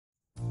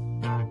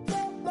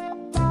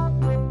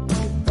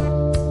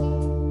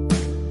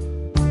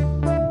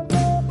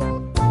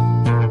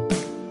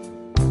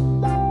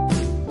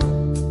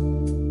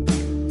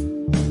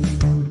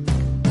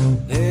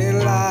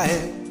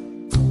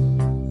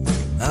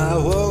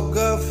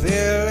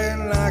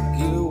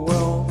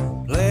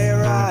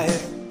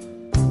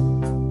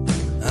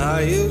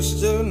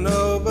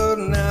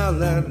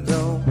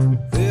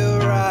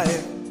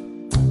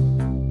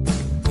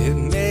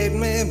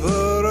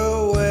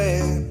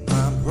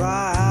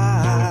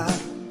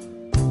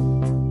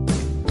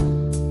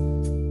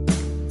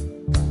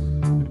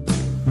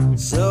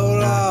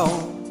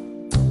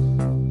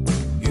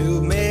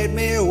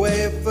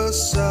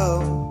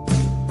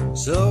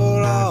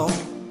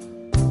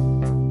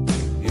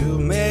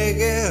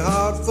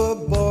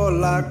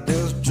like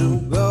this to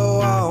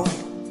go on.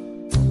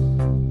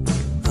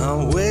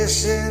 I'm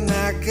wishing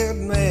I could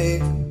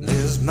make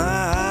this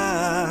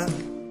mine.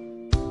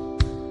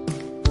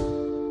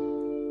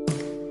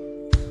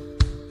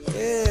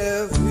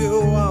 If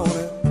you want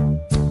it,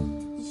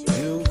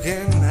 you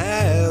can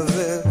have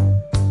it.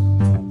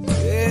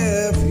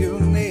 If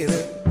you need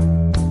it,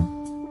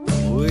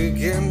 we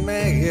can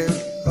make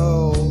it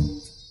whole.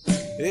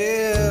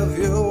 If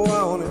you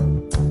want it,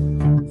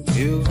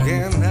 you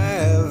can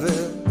have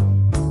it.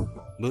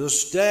 But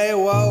stay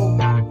woke,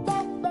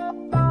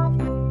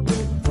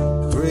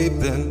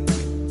 creeping.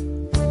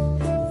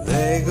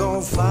 They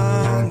gon'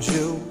 find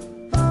you,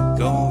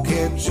 gon'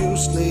 get you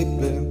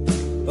sleeping.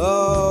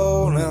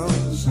 Oh, now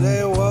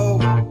stay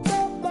woke,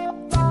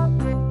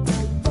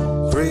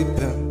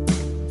 creeping.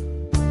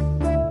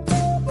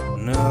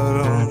 Now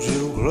don't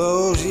you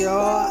close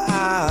your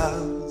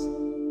eyes.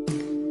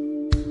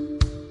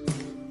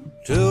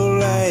 Too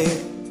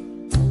late.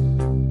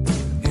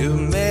 You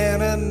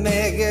meant to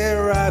make it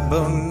right,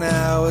 but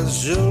now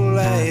it's too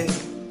late.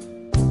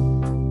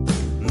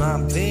 My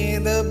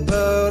peanut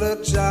butter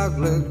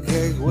chocolate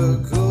cake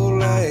with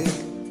Kool-Aid.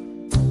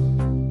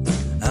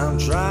 I'm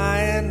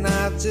trying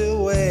not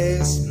to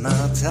waste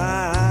my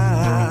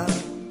time.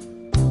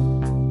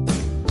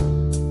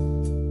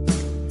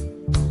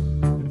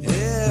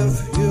 If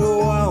you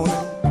want it,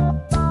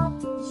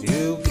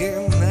 you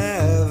can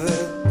have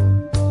it.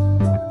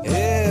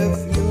 If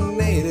you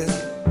need it,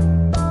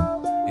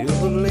 you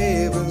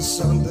believe in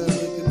something,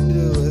 you can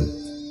do it.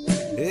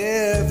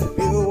 If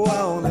you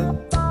want it,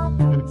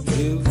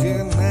 you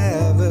can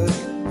have it.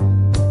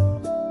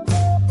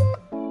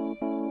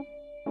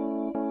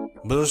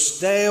 But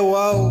stay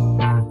woke,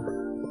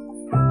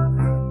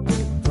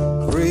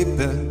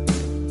 creeping.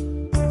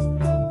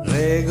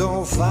 They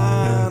gon'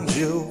 find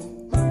you,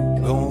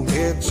 gon'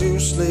 get you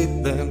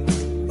sleeping.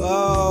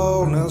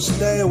 Oh, now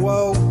stay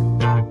woke,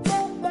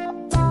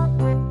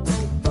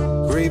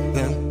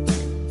 creeping.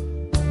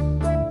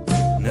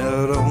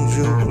 Now don't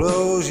you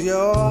close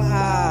your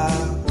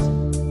eyes.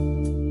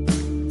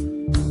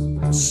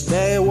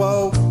 Stay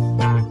woke,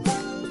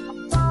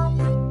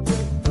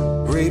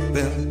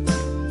 creeping.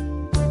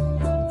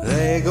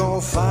 They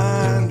gon'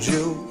 find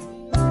you,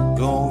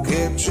 gon'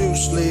 get you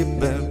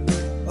sleeping.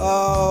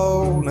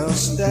 Oh, now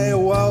stay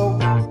woke.